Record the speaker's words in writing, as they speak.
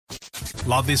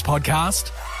Love this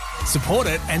podcast? Support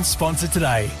it and sponsor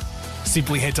today.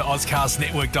 Simply head to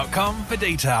ozcastnetwork.com for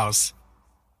details.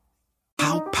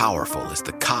 How powerful is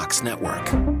the Cox Network?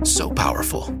 So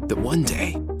powerful that one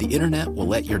day the internet will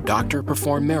let your doctor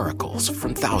perform miracles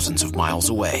from thousands of miles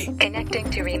away.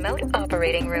 Connecting to remote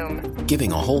operating room.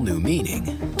 Giving a whole new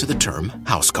meaning to the term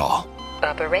house call.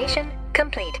 Operation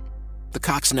complete. The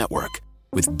Cox Network.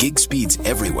 With gig speeds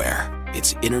everywhere.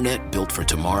 It's internet built for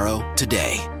tomorrow,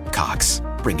 today. Cox,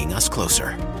 bringing us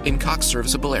closer. In Cox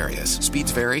serviceable areas,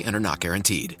 speeds vary and are not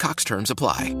guaranteed. Cox terms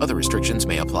apply. Other restrictions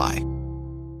may apply.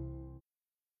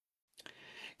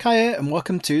 Kaya, and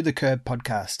welcome to the Curb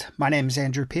podcast. My name is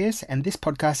Andrew Pearce, and this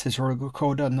podcast is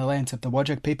recorded on the lands of the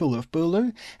Whadjuk people of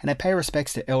Bulu, and I pay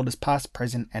respects to elders past,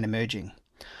 present, and emerging.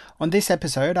 On this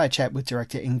episode, I chat with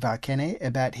director Ingvar Kenne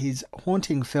about his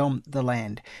haunting film The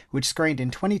Land, which screened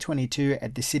in 2022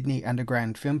 at the Sydney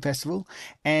Underground Film Festival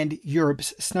and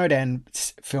Europe's Snowdown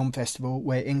Film Festival,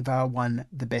 where Ingvar won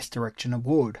the Best Direction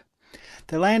Award.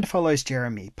 The Land follows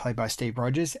Jeremy, played by Steve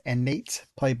Rogers, and Neets,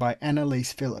 played by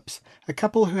Annalise Phillips, a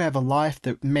couple who have a life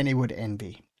that many would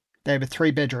envy. They have a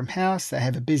 3-bedroom house, they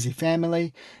have a busy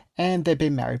family, and they've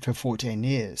been married for 14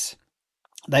 years.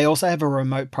 They also have a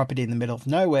remote property in the middle of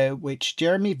nowhere, which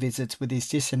Jeremy visits with his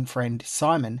distant friend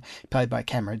Simon, played by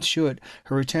Cameron Stewart,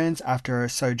 who returns after a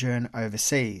sojourn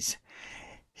overseas.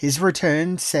 His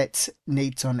return sets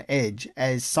Neets on edge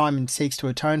as Simon seeks to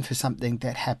atone for something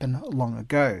that happened long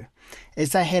ago.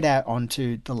 As they head out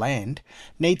onto the land,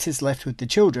 Neets is left with the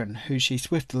children, who she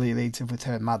swiftly leaves with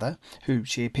her mother, who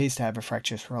she appears to have a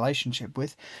fractious relationship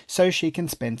with, so she can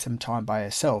spend some time by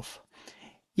herself.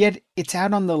 Yet it's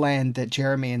out on the land that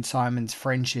Jeremy and Simon's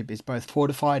friendship is both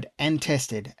fortified and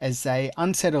tested as they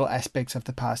unsettle aspects of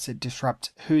the past that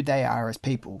disrupt who they are as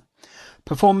people.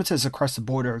 Performances across the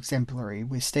board are exemplary,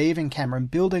 with Steve and Cameron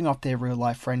building off their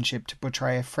real-life friendship to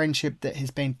portray a friendship that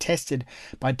has been tested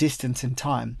by distance and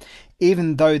time,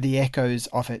 even though the echoes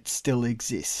of it still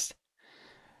exist.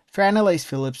 For Annalise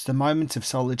Phillips, the moments of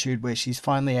solitude where she's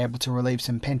finally able to relieve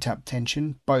some pent-up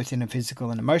tension, both in a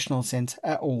physical and emotional sense,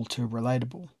 are all too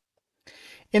relatable.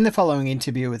 In the following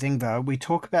interview with Ingvar, we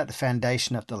talk about the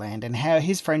foundation of The Land and how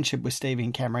his friendship with Steve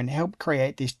and Cameron helped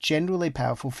create this genuinely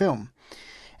powerful film.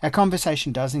 Our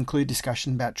conversation does include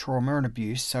discussion about trauma and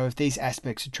abuse, so if these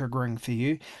aspects are triggering for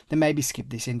you, then maybe skip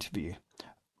this interview.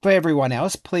 For everyone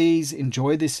else, please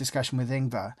enjoy this discussion with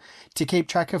Ingvar. To keep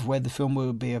track of where the film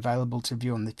will be available to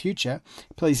view in the future,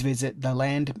 please visit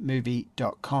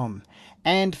thelandmovie.com.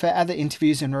 And for other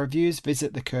interviews and reviews,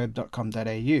 visit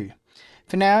thecurb.com.au.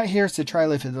 For now, here's the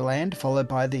trailer for The Land, followed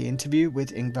by the interview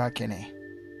with Ingvar Kenne.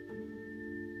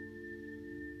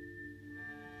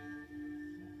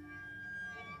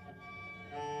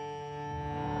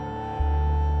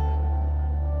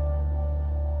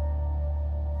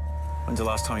 When's the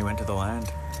last time you went to the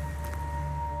land?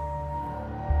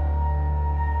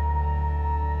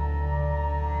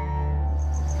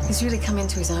 He's really come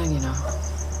into his own, you know.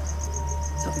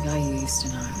 He's not the guy you used to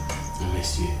know. I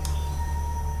miss you.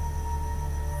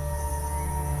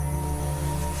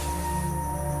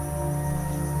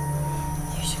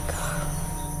 You should go.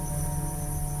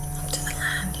 Up to the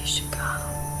land, you should go.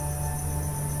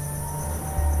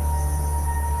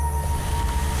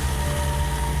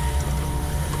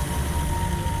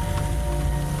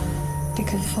 Be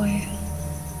good for you.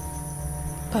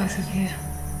 Both of you.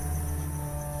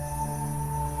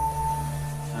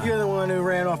 You're the one who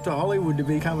ran off to Hollywood to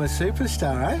become a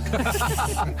superstar, eh?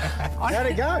 How'd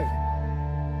it go?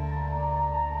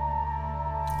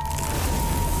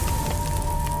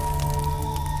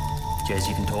 Jez,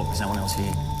 you can talk. There's no one else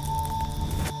here.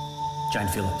 Jane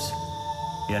Phillips.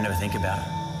 You don't ever think about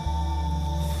her.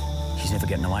 She's never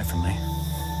getting away from me.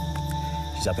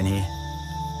 She's up in here.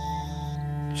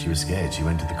 She was scared. She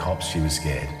went to the cops. She was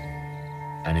scared.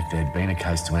 And if there'd been a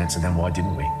case to answer, then why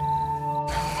didn't we?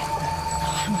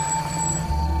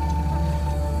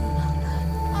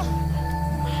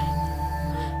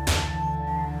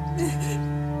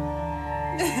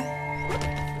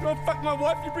 You fuck my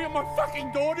wife, you bring up my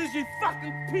fucking daughters, you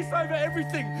fucking piss over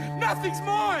everything. Nothing's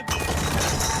mine.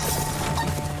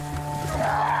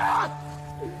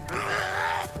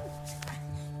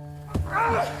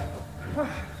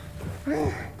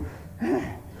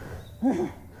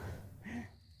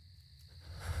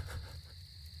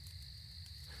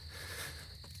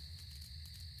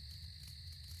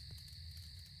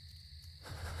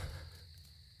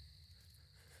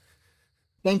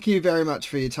 Thank you very much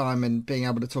for your time and being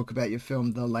able to talk about your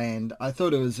film, The Land. I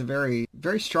thought it was a very,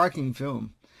 very striking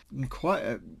film, and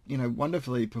quite,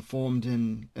 wonderfully performed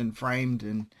and framed,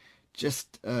 and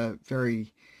just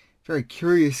very, very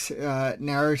curious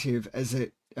narrative as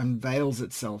it unveils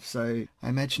itself. So I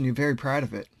imagine you're very proud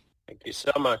of it. Thank you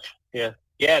so much. Yeah.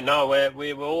 No,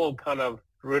 we were all kind of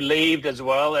relieved as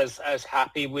well as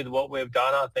happy with what we've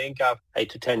done. I think 8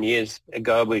 to 10 years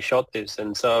ago we shot this,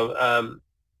 and so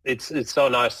it's so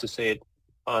nice to see it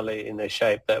finally in the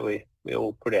shape that we're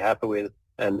all pretty happy with.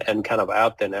 And kind of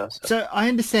out there now. So I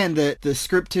understand that the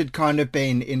script had kind of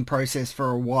been in process for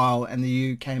a while and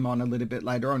you came on a little bit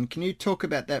later on. Can you talk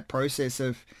about that process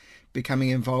of becoming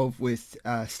involved with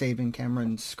Stephen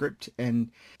Cameron's script and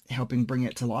helping bring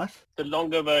it to life? The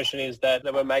longer version is that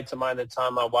they were mates of mine at the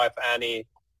time. My wife Annie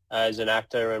is an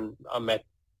actor, and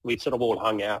we sort of all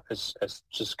hung out as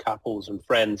just couples and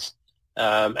friends.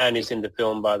 Annie's in the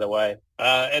film, by the way.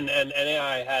 And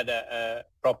I had a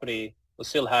property, I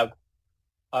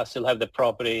still have the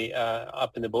property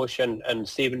up in the bush, and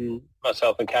Stephen,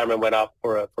 myself and Cameron went up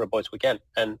for a boys' weekend,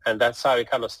 and that's how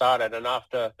it kind of started. And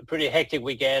after a pretty hectic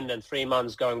weekend and 3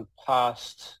 months going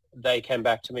past, they came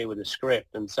back to me with a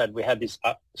script and said we had this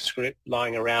script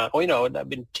lying around, they've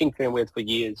been tinkering with for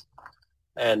years.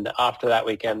 And after that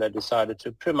weekend, they decided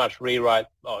to pretty much rewrite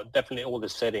definitely all the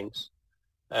settings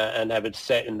and have it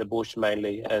set in the bush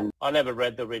mainly. And I never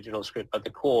read the original script, but the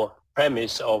core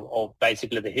premise of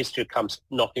basically the history comes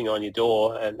knocking on your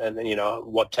door and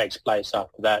what takes place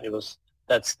after that,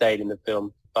 that stayed in the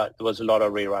film, but there was a lot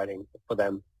of rewriting for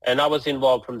them. And I was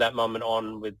involved from that moment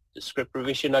on with the script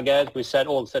revision, I guess. We sat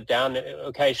down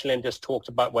occasionally and just talked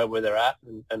about where they're at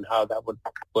and how that would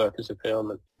work as a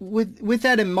film. With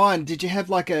that in mind, did you have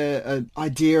like a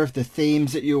idea of the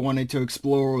themes that you wanted to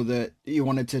explore or that you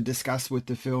wanted to discuss with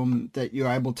the film that you're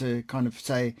able to kind of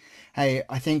say, hey,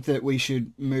 I think that we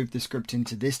should move the script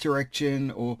into this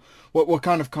direction? Or what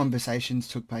kind of conversations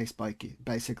took place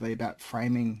basically about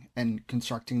framing and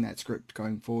constructing that script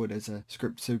going forward as a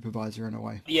script supervisor in a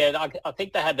way? Yeah, I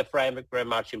think they had the framework very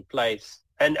much in place.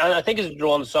 And I think it's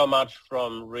drawn so much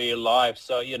from real life.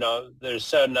 So, there's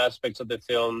certain aspects of the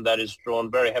film that is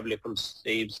drawn very heavily from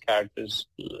Steve's character's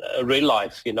real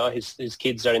life. His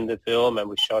kids are in the film and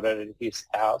we shot it at his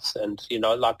house and,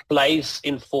 place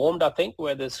informed, I think,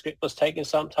 where the script was taken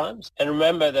sometimes. And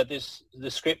remember that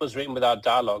the script was written without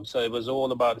dialogue. So it was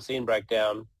all about the scene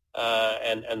breakdown.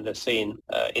 And the scene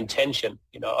intention.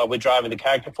 Are we driving the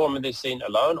character form in this scene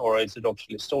alone, or is it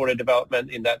actually story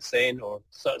development in that scene? Or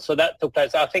so that took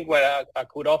place. I think what I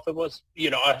could offer was, I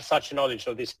have such knowledge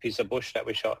of this piece of bush that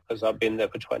we shot because I've been there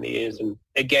for 20 years. And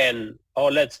again,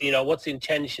 let's, what's the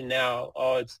intention now?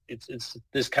 It's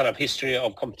this kind of history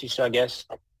of competition, I guess.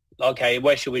 Okay,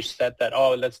 where should we set that?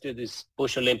 Let's do this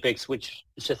Bush Olympics, which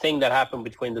is a thing that happened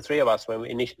between the three of us when we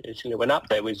initially went up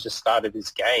there. We just started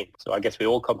this game. So I guess we're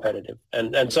all competitive.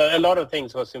 And so a lot of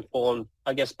things was informed,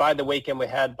 I guess, by the weekend we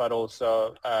had, but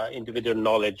also individual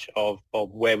knowledge of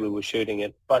where we were shooting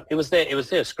it. But it was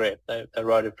their script. They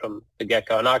wrote it from the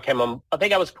get-go. And I came on, I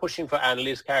think I was pushing for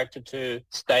Annalie's character to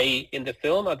stay in the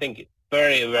film. I think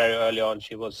very, very early on,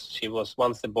 she was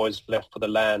once the boys left for the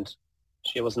land,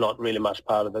 she was not really much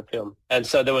part of the film. And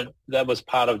so that was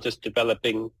part of just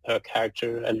developing her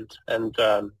character and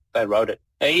they wrote it.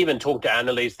 They even talked to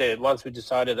Annalise there. Once we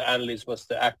decided that Annalise was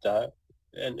the actor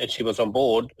and she was on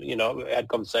board, we had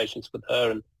conversations with her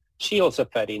and she also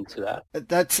fed into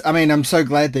that. I'm so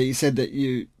glad that you said that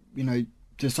you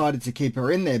decided to keep her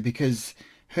in there because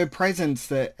her presence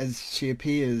that as she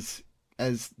appears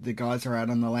as the guys are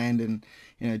out on the land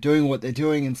and, doing what they're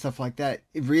doing and stuff like that,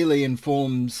 it really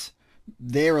informs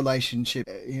their relationship,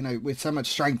 with so much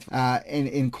strength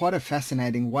in quite a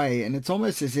fascinating way. And it's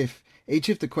almost as if each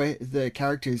of the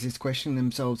characters is questioning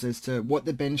themselves as to what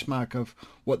the benchmark of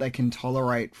what they can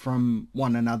tolerate from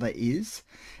one another is.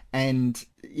 And,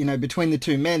 between the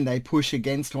two men, they push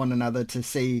against one another to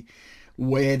see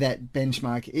where that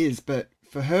benchmark is. But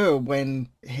for her, when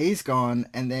he's gone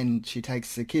and then she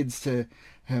takes the kids to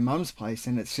her mum's place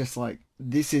and it's just like,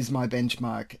 this is my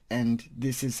benchmark and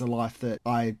this is the life that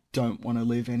I don't want to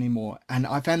live anymore. And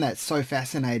I found that so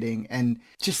fascinating, and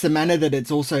just the manner that it's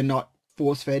also not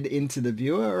force-fed into the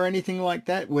viewer or anything like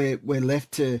that. We're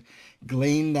left to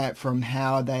glean that from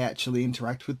how they actually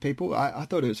interact with people. I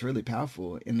thought it was really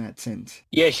powerful in that sense.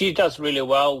 Yeah, she does really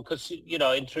well because,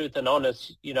 in truth and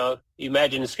honest, you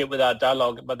imagine a script without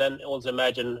dialogue, but then also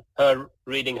imagine her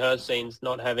reading her scenes,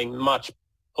 not having much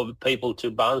of people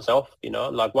to bounce off,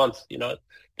 like once,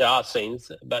 there are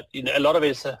scenes, but a lot of it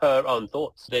is her own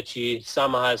thoughts that she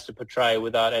somehow has to portray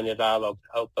without any dialogue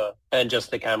to help her and just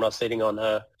the camera sitting on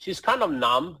her. She's kind of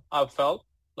numb, I've felt,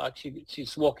 like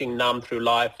she's walking numb through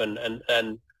life and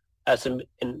I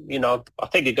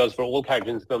think it goes for all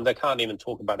characters in the film. They can't even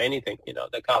talk about anything.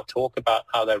 They can't talk about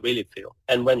how they really feel.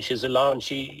 And when she's alone,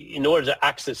 in order to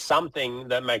access something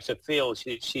that makes her feel,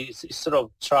 she sort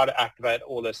of try to activate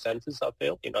all her senses. I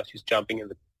feel, she's jumping in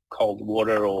the cold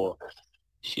water, or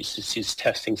she's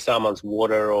testing someone's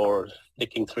water, or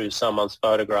flicking through someone's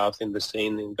photographs in the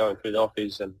scene and going through the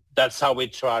office. And that's how we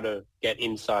try to get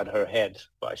inside her head,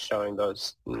 by showing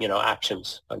those,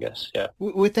 actions, I guess. Yeah.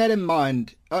 With that in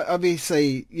mind,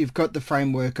 obviously you've got the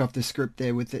framework of the script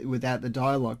there without the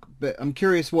dialogue, but I'm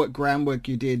curious what groundwork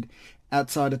you did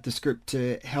outside of the script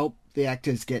to help the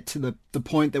actors get to the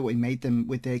point that we meet them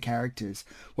with their characters.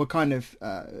 What kind of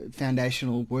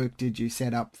foundational work did you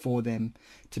set up for them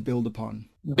to build upon?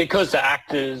 Because the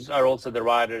actors are also the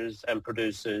writers and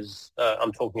producers,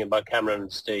 I'm talking about Cameron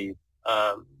and Steve,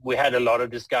 we had a lot of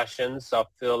discussions. I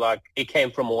feel like it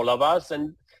came from all of us,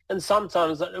 and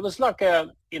sometimes it was like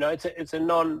it's a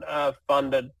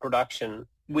non-funded production.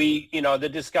 The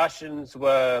discussions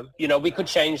were, we could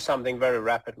change something very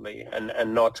rapidly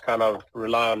and not kind of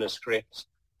rely on a script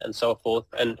and so forth.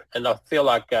 And I feel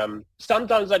like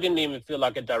sometimes I didn't even feel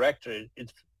like a director.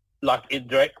 It's like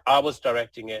I was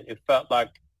directing it. It felt like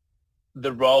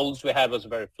the roles we had was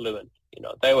very fluent.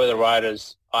 They were the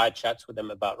writers. I had chats with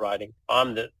them about writing.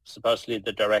 I'm supposedly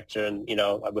the director, and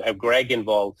we have Greg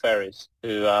involved, Ferris,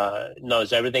 who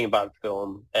knows everything about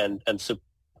film and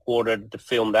supported the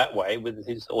film that way with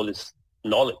all his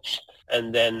knowledge.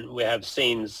 And then we have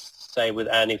scenes, say with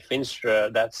Annie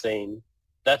Finstra, that scene,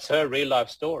 that's her real life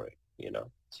story.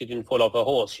 She didn't fall off a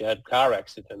horse. She had car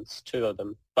accidents, 2 of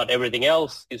them. But everything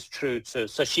else is true too.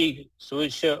 So the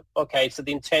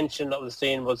intention of the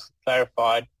scene was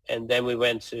clarified. And then we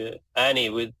went to Annie.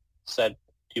 We said,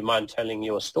 do you mind telling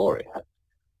your story?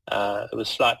 It was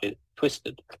slightly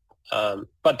twisted.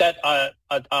 But that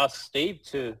I'd asked Steve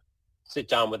to sit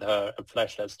down with her and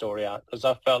flesh that story out, because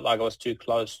I felt like I was too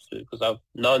close to, because I've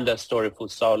known that story for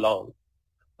so long.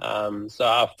 So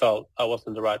I felt I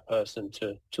wasn't the right person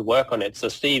to work on it. So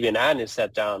Steve and Annie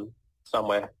sat down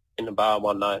somewhere in a bar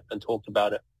one night and talked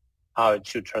about it, how it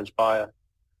should transpire.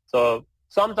 So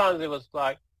sometimes it was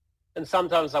like, and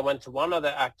sometimes I went to one of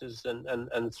the actors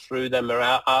and threw them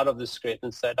out of the script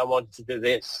and said, I wanted to do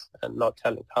this, and not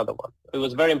telling the other one. It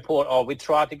was very important. We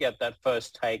tried to get that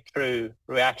first take through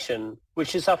reaction,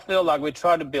 which is, I feel like we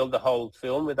try to build the whole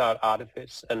film without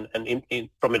artifice and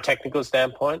from a technical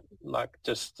standpoint, like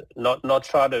just not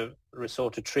try to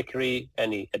resort to trickery,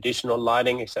 any additional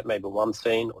lighting, except maybe 1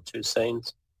 scene or 2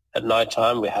 scenes. At night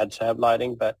time, we had to have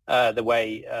lighting, but the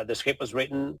way the script was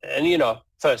written, and,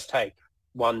 first take,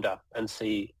 wonder and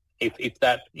see if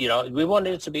that, we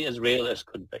wanted it to be as real as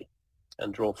could be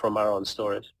and draw from our own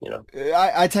stories,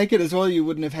 I take it as well you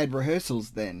wouldn't have had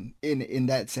rehearsals then in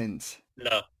that sense.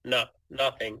 No,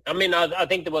 nothing. I mean, I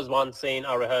think there was one scene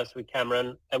I rehearsed with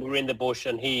Cameron, and we were in the bush,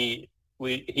 and he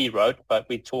wrote, but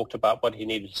we talked about what he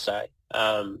needed to say.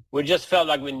 We just felt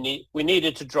like we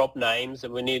needed to drop names,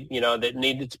 and we need, that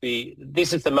needed to be,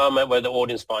 this is the moment where the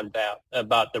audience finds out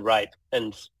about the rape,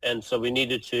 and so we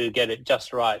needed to get it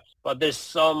just right. But there's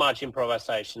so much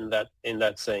improvisation in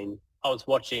that scene. I was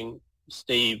watching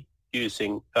Steve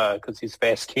using, because he's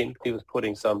fair skinned, he was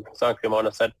putting some sunscreen on. I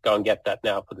said, go and get that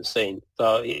now for the scene.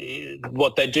 So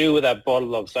what they do with that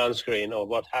bottle of sunscreen, or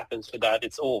what happens with that,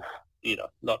 it's all,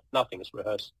 nothing is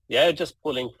rehearsed. Yeah, just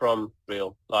pulling from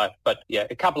real life. But yeah,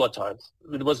 a couple of times.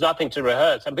 There was nothing to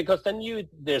rehearse. And because they knew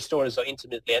their stories so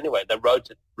intimately anyway, they wrote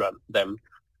them.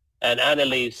 And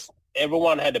Annalise,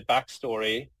 everyone had a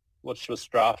backstory, which was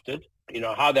drafted,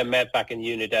 how they met back in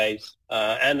uni days.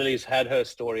 Annalise had her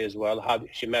story as well, how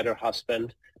she met her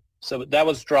husband. So that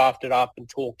was drafted up and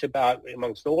talked about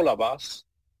amongst all of us.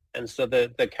 And so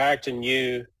the character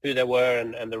knew who they were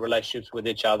and the relationships with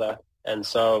each other. And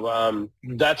so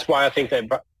that's why I think they,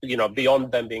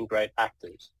 beyond them being great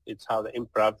actors, it's how the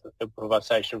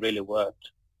improvisation really worked.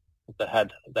 They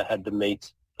had the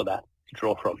meat for that to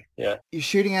draw from. Yeah. You're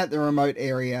shooting out the remote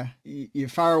area. You're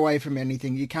far away from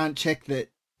anything. You can't check that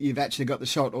you've actually got the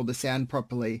shot or the sound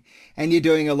properly, and you're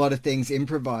doing a lot of things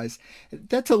improvised.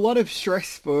 That's a lot of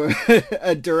stress for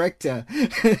a director.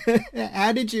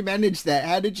 How did you manage that?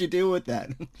 How did you deal with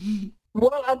that?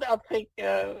 Well, I think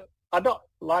I don't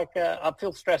I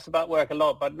feel stressed about work a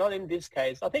lot, but not in this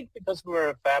case. I think because we're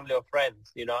a family of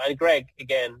friends, and Greg,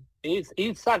 again, he's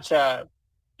such a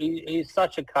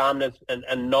calmness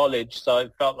and knowledge. So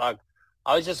it felt like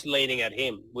I was just leaning at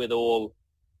him with all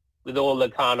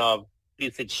the kind of,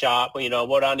 is it sharp?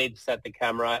 What I need to set the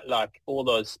camera, like all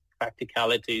those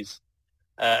practicalities,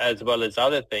 as well as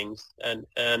other things. And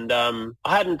I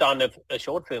hadn't done a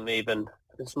short film even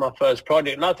it's my first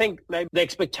project. And I think maybe the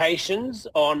expectations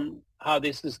on how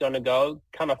this is going to go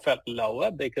kind of felt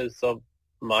lower because of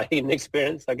my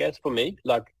inexperience, I guess, for me.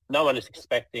 Like, no one is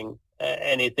expecting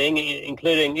anything,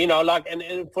 including, you know, like, and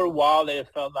for a while it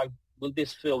felt like, will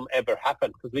this film ever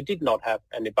happen? Because we did not have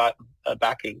any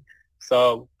backing.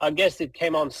 So I guess it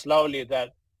came on slowly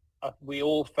that we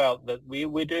all felt that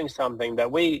we're doing something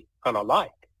that we kind of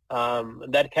like.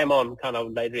 That came on kind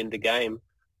of later in the game.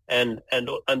 And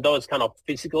those kind of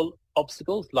physical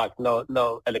obstacles, like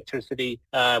no electricity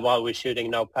while we're shooting,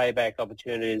 no payback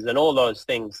opportunities, and all those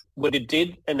things. What it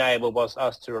did enable was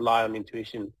us to rely on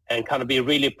intuition and kind of be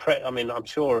really. I'm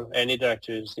sure any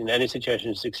directors in any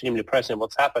situation is extremely present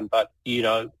what's happened, but you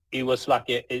know, it was like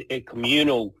a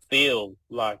communal feel.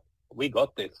 Like, we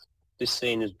got this. This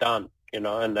scene is done. You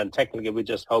know, and then technically we're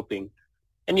just hoping.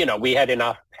 And, you know, we had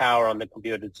enough power on the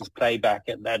computer to play back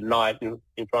at that night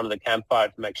in front of the campfire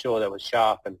to make sure that was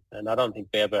sharp. And I don't think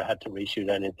we ever had to reshoot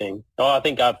anything. Oh, I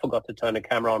think I forgot to turn the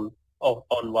camera on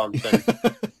once and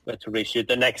we had to reshoot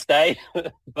the next day.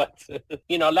 But,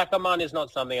 you know, lack of money is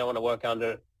not something I want to work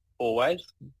under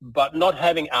always. But not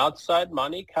having outside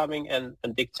money coming and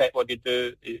dictate what you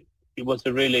do, it was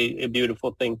a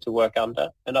beautiful thing to work under.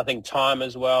 And I think time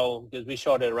as well, because we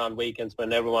shot it around weekends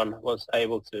when everyone was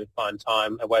able to find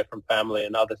time away from family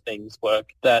and other things, work,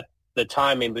 that the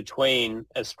time in between,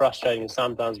 as frustrating as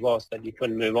sometimes was that you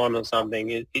couldn't move on or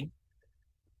something,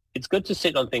 it's good to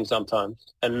sit on things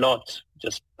sometimes and not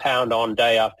just pound on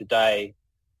day after day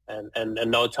and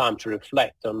no time to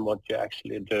reflect on what you're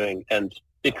actually doing. And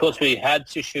because we had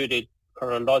to shoot it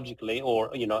chronologically or,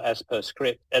 you know, as per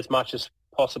script as much as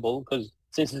possible, because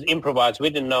since it's improvised, we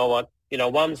didn't know what, you know,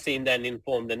 one scene then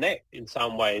informed the next in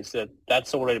some ways.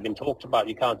 That's already been talked about.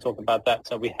 You can't talk about that.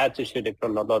 So we had to shoot it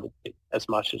chronologically as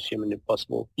much as humanly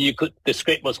possible. The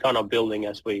script was kind of building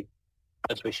as we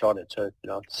shot it. So, you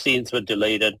know, scenes were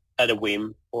deleted at a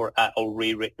whim or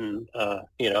rewritten,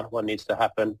 you know, what needs to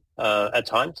happen at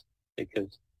times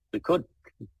because we could.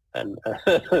 And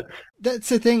that's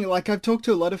the thing. Like, I've talked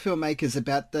to a lot of filmmakers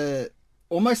about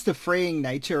almost the freeing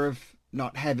nature of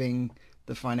not having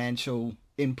the financial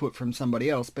input from somebody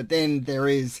else, but then there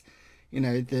is, you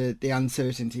know, the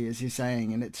uncertainty, as you're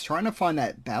saying, and it's trying to find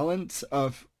that balance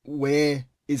of where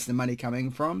is the money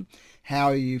coming from, how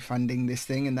are you funding this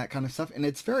thing, and that kind of stuff. And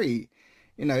it's very,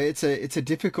 you know, it's a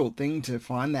difficult thing to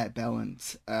find that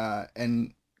balance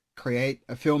and create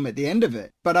a film at the end of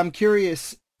it. But I'm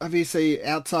curious, obviously,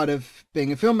 outside of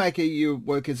being a filmmaker, you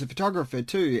work as a photographer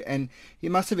too, and you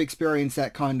must have experienced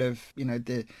that kind of, you know,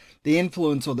 the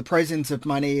influence or the presence of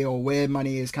money or where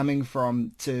money is coming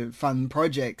from to fund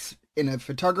projects in a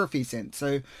photography sense.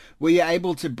 So were you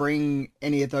able to bring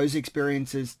any of those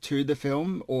experiences to the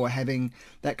film, or having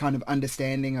that kind of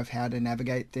understanding of how to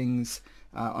navigate things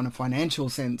on a financial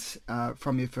sense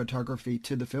from your photography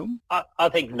to the film? I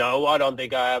think no. I don't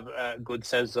think I have a good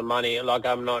sense of money. Like,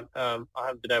 I'm not. I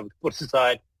haven't been able to put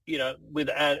aside. You know, with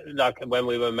like when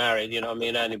we were married, you know, me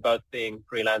and Annie both being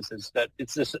freelancers, that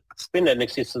it's been an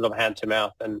existence of hand to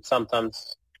mouth, and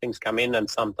sometimes things come in and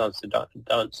sometimes they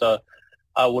don't. So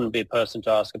I wouldn't be a person to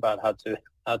ask about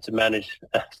how to manage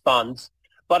funds.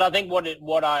 But I think what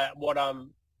I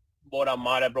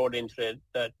might have brought into it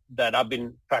that I've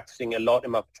been practicing a lot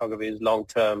in my photography is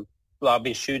long-term. Well, I've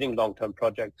been shooting long-term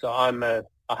projects, so I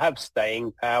have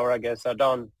staying power, I guess. I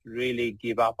don't really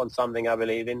give up on something I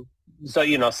believe in. So,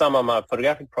 you know, some of my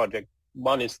photographic projects,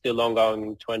 one is still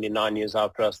ongoing 29 years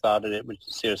after I started it, which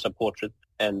is a series of portraits.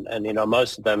 And you know,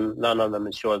 most of them, none of them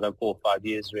is shorter than 4 or 5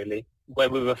 years, really.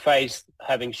 When we were faced,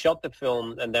 having shot the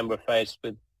film, and then we're faced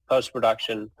with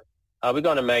post-production, we're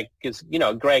going to make, because, you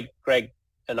know, Greg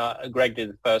did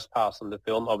the first pass on the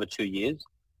film over 2 years,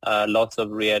 lots of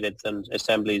re-edits and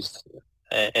assemblies,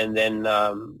 and then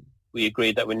we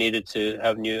agreed that we needed to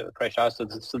have new, fresh eyes.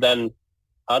 So then,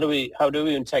 how do we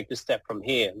even take the step from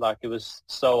here? Like, it was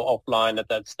so offline at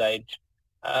that stage,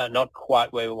 not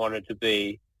quite where we wanted to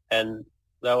be, and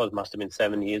that must have been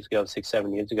 7 years ago,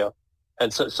 6-7 years ago,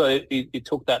 and so it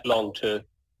took that long to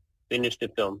finish the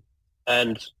film,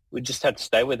 and we just had to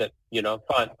stay with it, you know,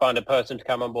 find a person to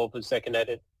come on board for the second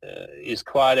edit. He's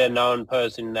quite a known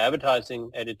person in the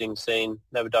advertising editing scene,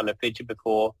 never done a feature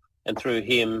before. And through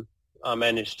him, I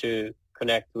managed to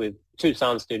connect with 2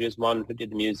 sound studios, one who did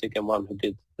the music and one who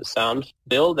did the sound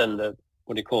build and the,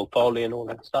 what do you call, Foley and all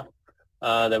that stuff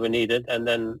that we needed. And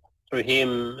then through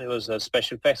him, it was a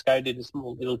special effects guy who did the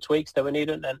small little tweaks that we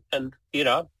needed. And you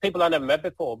know, people I never met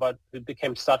before, but who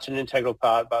became such an integral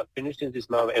part about finishing this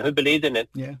movie and who believed in it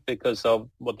because of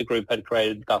what the group had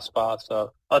created thus far.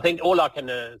 So I think all I can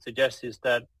suggest is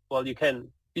that, well, you can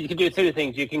you can do two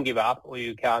things. You can give up, or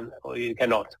you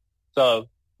cannot. So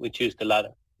we choose the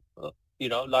latter.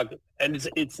 And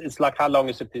it's like how long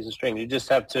is a piece of string? You just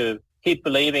have to keep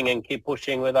believing and keep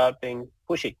pushing without being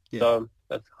pushy. Yeah. So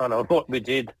that's kind of what we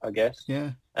did, I guess.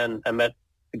 Yeah. And met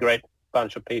a great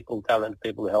bunch of people, talented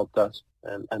people who helped us,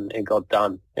 and it got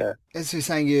done. Yeah. As you're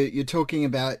saying, you're talking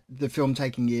about the film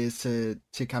taking years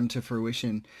to come to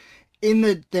fruition. In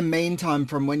the meantime,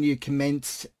 from when you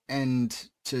commenced and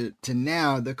to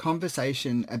now, the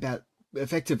conversation about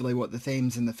effectively what the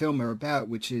themes in the film are about,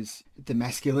 which is the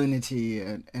masculinity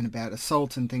and about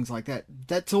assault and things like that,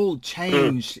 that's all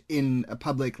changed in a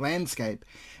public landscape.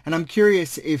 And I'm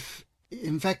curious if,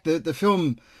 in fact, the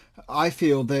film, I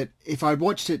feel that if I'd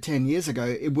watched it 10 years ago,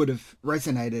 it would have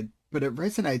resonated, but it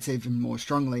resonates even more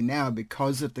strongly now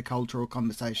because of the cultural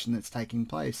conversation that's taking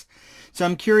place. So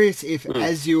I'm curious if,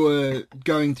 as you were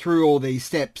going through all these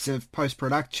steps of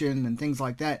post-production and things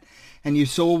like that, and you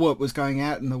saw what was going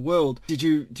out in the world, did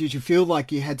you feel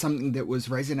like you had something that was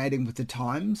resonating with the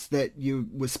times, that you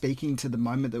were speaking to the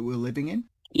moment that we're living in?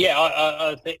 Yeah,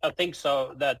 I think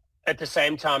so. That at the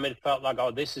same time, it felt like,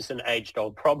 oh, this is an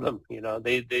age-old problem.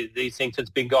 These things that's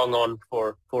been going on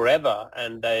for forever,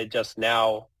 and they just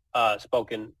now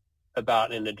spoken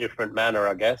about in a different manner,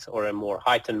 I guess, or a more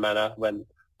heightened manner when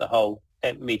the whole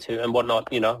Me Too and whatnot,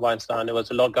 Weinstein, there was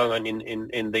a lot going on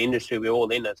in the industry we're all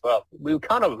in as well. We were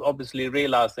kind of obviously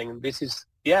realizing this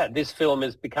film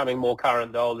is becoming more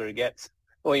current the older it gets,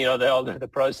 or, the older the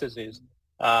process is.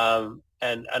 And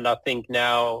I think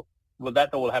now, well,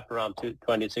 that all happened around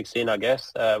 2016, I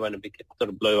guess, when it sort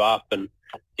of blew up, and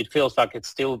it feels like it's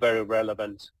still very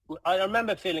relevant. I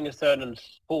remember feeling a certain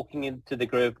talking into the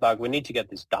group, like, we need to get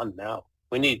this done now.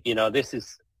 We need,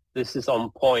 this is on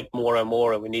point more and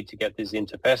more, and we need to get this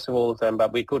into festivals,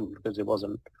 but we couldn't because it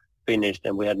wasn't finished,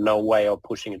 and we had no way of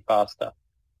pushing it faster.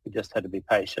 We just had to be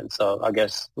patient. So I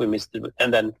guess we missed it,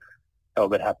 and then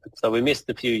COVID happened. So we missed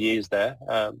a few years there,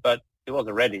 but it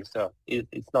wasn't ready. So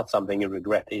it's not something you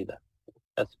regret either.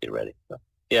 Let's be ready. So,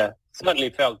 yeah, certainly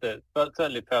felt that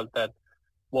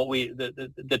what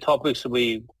the topics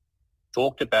we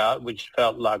talked about, which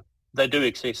felt like they do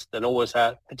exist and always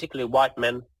have, particularly white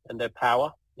men and their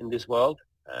power in this world,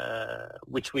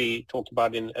 which we talked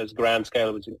about in as grand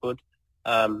scale as we could.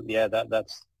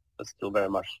 That's still very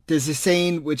much. There's a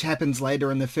scene which happens later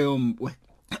in the film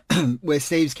where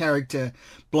Steve's character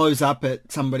blows up at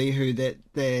somebody who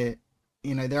they're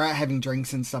out having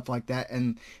drinks and stuff like that,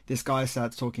 and this guy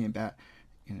starts talking about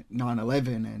 9/11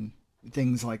 and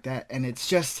things like that, and it's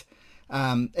just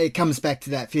it comes back to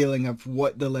that feeling of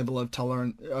what the level of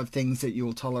tolerant of things that you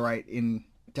will tolerate in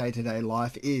day-to-day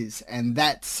life is, and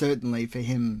that's certainly for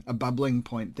him a bubbling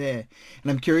point there.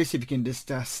 And I'm curious if you can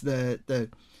discuss the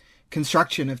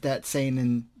construction of that scene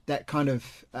and that kind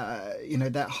of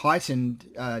that heightened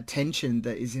tension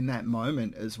that is in that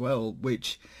moment as well,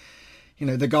 which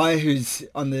the guy who's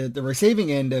on the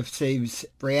receiving end of Steve's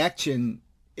reaction,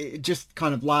 it just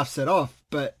kind of laughs it off,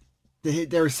 but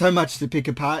there is so much to pick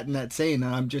apart in that scene,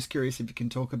 and I'm just curious if you can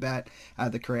talk about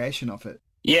the creation of it.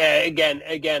 Yeah,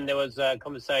 again, there was a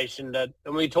conversation and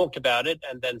we talked about it,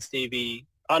 and then Stevie,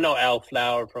 I know Al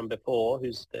Flower from before,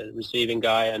 who's the receiving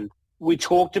guy, and we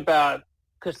talked about,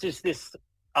 because this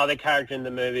other character in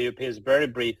the movie appears very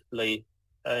briefly,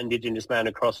 Indigenous man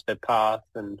across the path,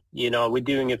 and we're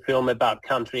doing a film about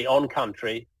country on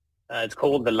country. It's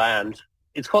called The Land.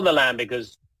 It's called The Land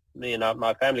because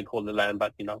my family called The Land,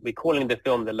 but we're calling the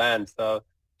film The Land, so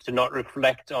to not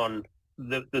reflect on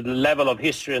the level of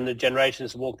history and the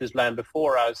generations who walked this land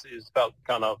before us is felt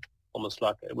kind of almost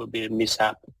like it would be a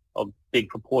mishap of big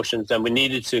proportions, and we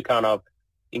needed to kind of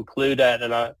include that.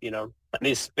 And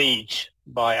this speech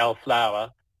by Al Flower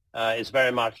is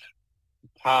very much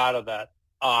part of that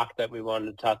arc that we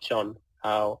wanted to touch on,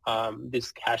 how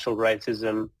this casual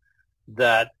racism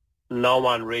that no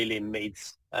one really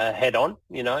meets head on,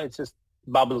 it just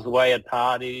bubbles away at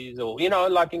parties or,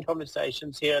 like in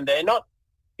conversations here and there. Not,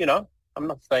 I'm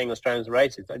not saying Australians are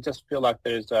racist. I just feel like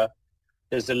there's a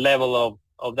level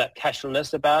of that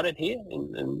casualness about it here.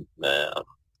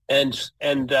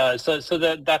 So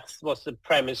that's what's the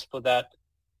premise for that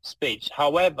speech.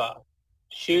 However,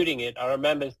 shooting it, I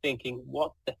remember thinking,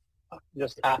 what the fuck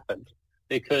just happened?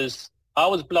 Because I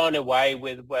was blown away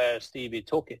with where Stevie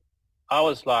took it. I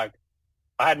was like,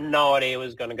 I had no idea it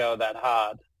was going to go that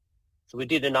hard. So we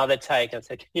did another take and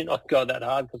said, can you not go that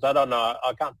hard? Because I don't know,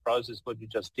 I can't process what you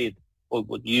just did or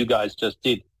what you guys just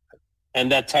did.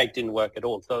 And that take didn't work at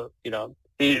all. So,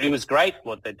 it was great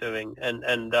what they're doing.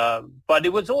 But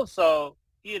it was also,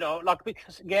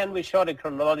 because again, we shot it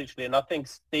chronologically, and I think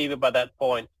Stevie by that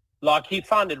point, he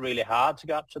found it really hard to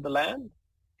go up to the land.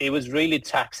 it was really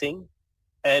taxing,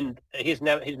 and he's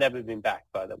never been back,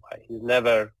 by the way. He's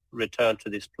never returned to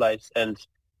this place. And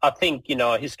I think,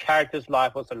 his character's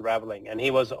life was unraveling, and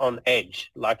he was on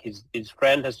edge. Like his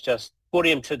friend has just put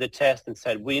him to the test and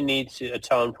said, we need to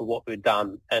atone for what we've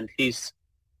done. And his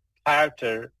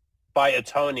character, by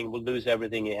atoning, will lose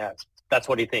everything he has. That's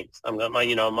what he thinks. I'm going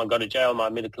to go to jail, my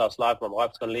middle-class life, my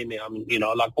wife's going to leave me.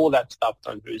 Like all that stuff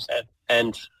going through his head.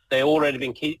 And they already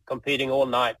been competing all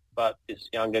night, but this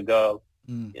younger girl,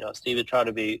 Steve is trying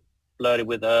to be flirty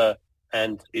with her,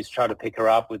 and he's trying to pick her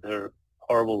up with her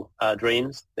horrible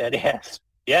dreams that he has.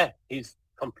 Yeah, he's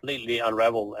completely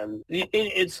unraveled. And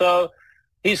it's so...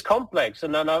 He's complex.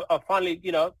 And then I finally,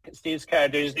 Steve's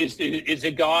character is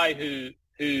a guy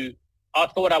who I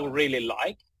thought I would really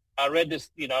like. I read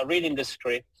this, reading the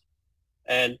script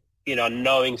and,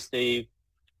 knowing Steve,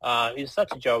 he's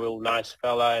such a jovial, nice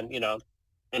fella,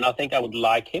 and I think I would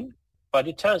like him. But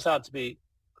it turns out to be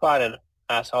quite an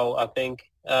asshole, I think,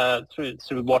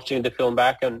 through watching the film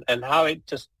back and how it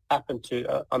just happened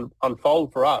to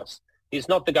unfold for us. He's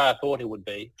not the guy I thought he would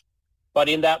be. But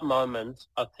in that moment,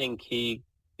 I think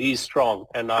he's strong,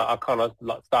 and I kind of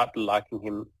started liking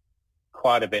him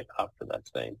quite a bit after that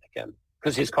scene again,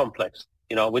 because he's complex,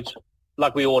 which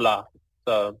like we all are.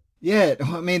 So yeah,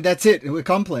 I mean, that's it. We're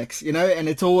complex, and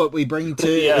it's all what we bring to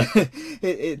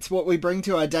it's what we bring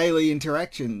to our daily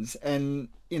interactions. And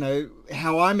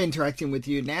how I'm interacting with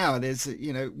you now, there's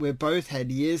we've both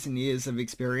had years and years of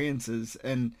experiences,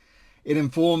 and it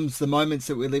informs the moments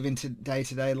that we live in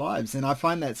day-to-day lives. And I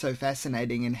find that so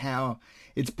fascinating in how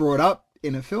it's brought up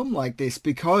in a film like this,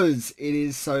 because it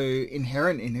is so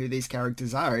inherent in who these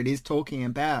characters are. It is talking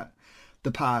about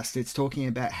the past. It's talking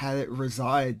about how it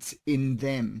resides in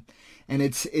them. And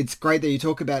it's great that you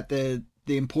talk about the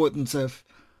importance of,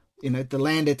 the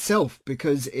land itself,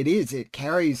 because it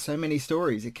carries so many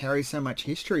stories. It carries so much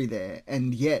history there.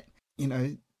 And yet,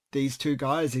 these two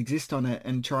guys exist on it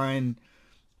and try and,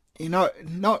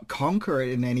 not conquer it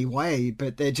in any way,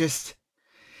 but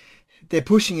they're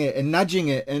pushing it and nudging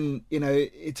it, and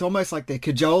it's almost like they're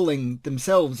cajoling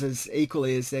themselves as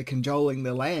equally as they're cajoling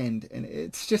the land. And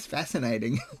it's just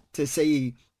fascinating to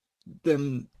see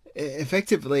them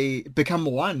effectively become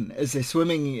one as they're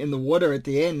swimming in the water at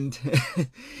the end.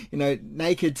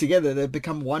 Naked together, they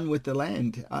become one with the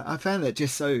land. I found that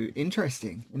just so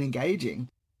interesting and engaging.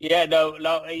 Yeah, no,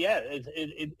 yeah,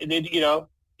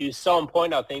 you're so on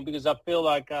point, I think, because I feel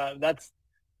like that's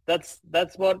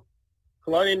what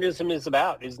colonialism is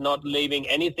about, is not leaving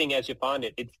anything as you find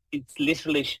it. It's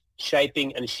literally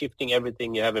shaping and shifting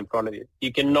everything you have in front of you.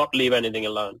 You cannot leave anything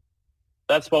alone.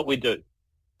 That's what we do.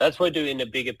 That's what we do in the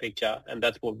bigger picture, and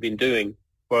that's what we've been doing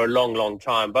for a long, long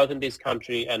time, both in this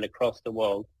country and across the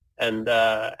world. And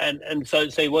so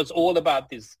it was all about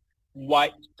this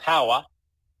white power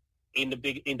in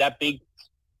that big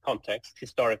context,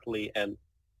 historically and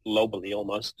globally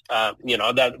almost. That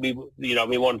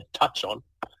we want to touch on.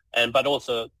 But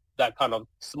also that kind of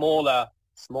smaller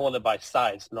by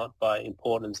size, not by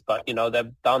importance. But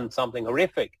they've done something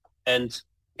horrific, and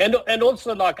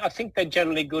also, like, I think they're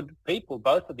generally good people,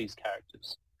 both of these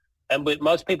characters, and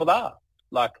most people are,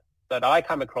 like, that I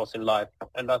come across in life.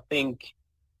 And I think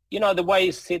the way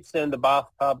he sits there in the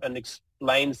bathtub and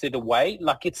explains it away,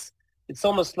 like it's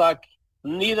almost like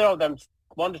neither of them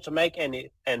wanted to make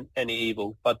any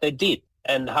evil, but they did,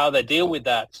 and how they deal with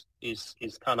that is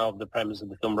kind of the premise of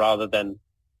the film, rather than,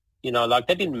 like,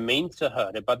 they didn't mean to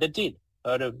hurt it, but they did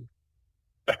hurt it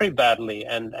very badly.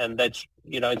 And that,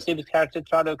 it seems his character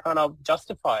tried to kind of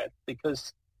justify it,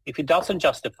 because if he doesn't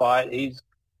justify it,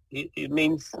 it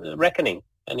means reckoning,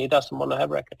 and he doesn't want to have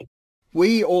reckoning.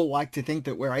 We all like to think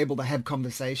that we're able to have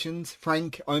conversations,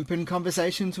 frank, open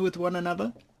conversations with one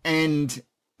another. And,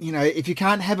 if you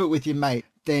can't have it with your mate,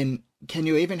 then can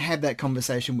you even have that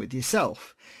conversation with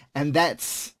yourself? And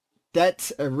that's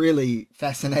a really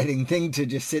fascinating thing, to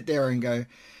just sit there and go,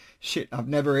 shit, I've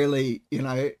never really,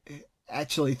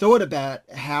 actually thought about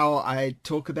how I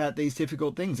talk about these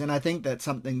difficult things. And I think that's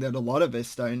something that a lot of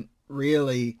us don't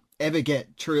really ever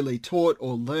get truly taught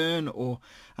or learn or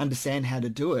understand how to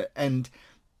do it. And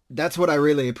that's what I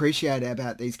really appreciate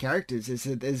about these characters, is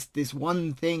that there's this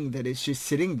one thing that is just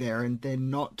sitting there and they're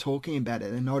not talking about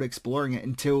it. They're not exploring it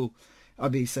until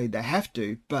obviously they have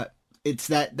to, but it's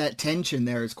that tension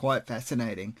there is quite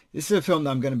fascinating. This is a film that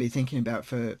I'm going to be thinking about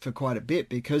for quite a bit,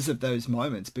 because of those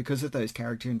moments, because of those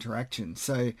character interactions.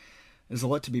 So there's a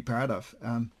lot to be proud of.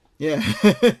 Yeah,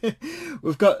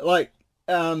 we've got like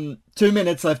 2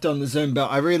 minutes left on the Zoom, but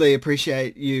I really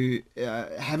appreciate you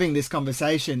having this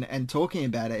conversation and talking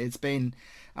about it. It's been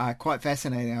quite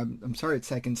fascinating. I'm sorry it's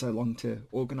taken so long to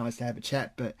organise to have a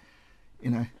chat, but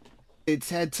it's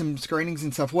had some screenings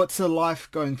and stuff. What's the life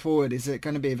going forward? Is it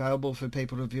going to be available for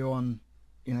people to view on,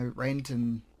 rent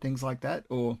and things like that,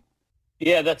 or?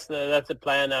 Yeah, that's the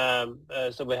plan.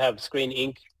 So we have Screen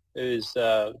Inc., who's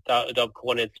Doug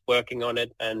Cornett's working on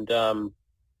it, and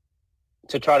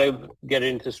to try to get it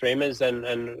into streamers.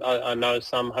 And I know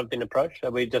some have been approached.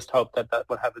 We just hope that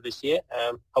will happen this year.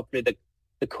 Hopefully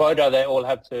the quota they all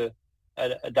have to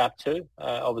adapt to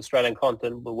of Australian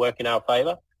content will work in our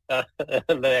favour.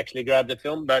 They actually grab the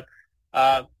film, but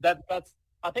that's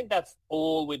I think that's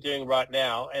all we're doing right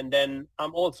now. And then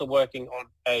I'm also working on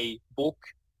a book,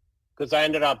 because I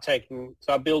ended up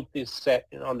I built this set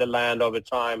on the land over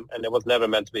time, and it was never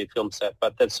meant to be a film set,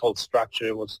 but this whole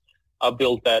structure I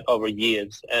built that over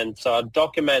years. And so I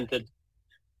documented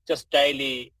just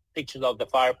daily pictures of the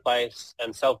fireplace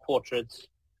and self-portraits,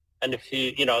 and a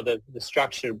few, the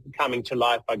structure coming to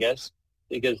life, I guess,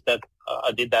 because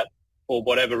I did that for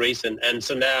whatever reason. And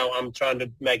so now I'm trying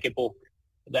to make a book,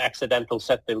 the accidental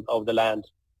set of the land,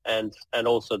 and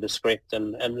also the script,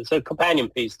 and it's a companion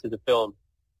piece to the film,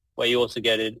 where you also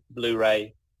get it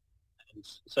Blu-ray. And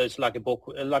so it's like a book,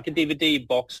 like a DVD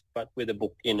box, but with a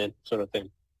book in it, sort of thing.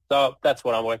 So that's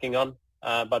what I'm working on.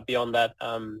 But beyond that,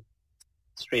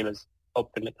 streamers,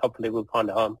 hopefully we'll find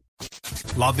a home.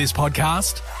 Love this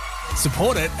podcast?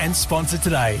 Support it and sponsor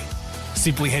today.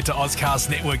 Simply head to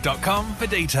AuscastNetwork.com for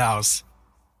details.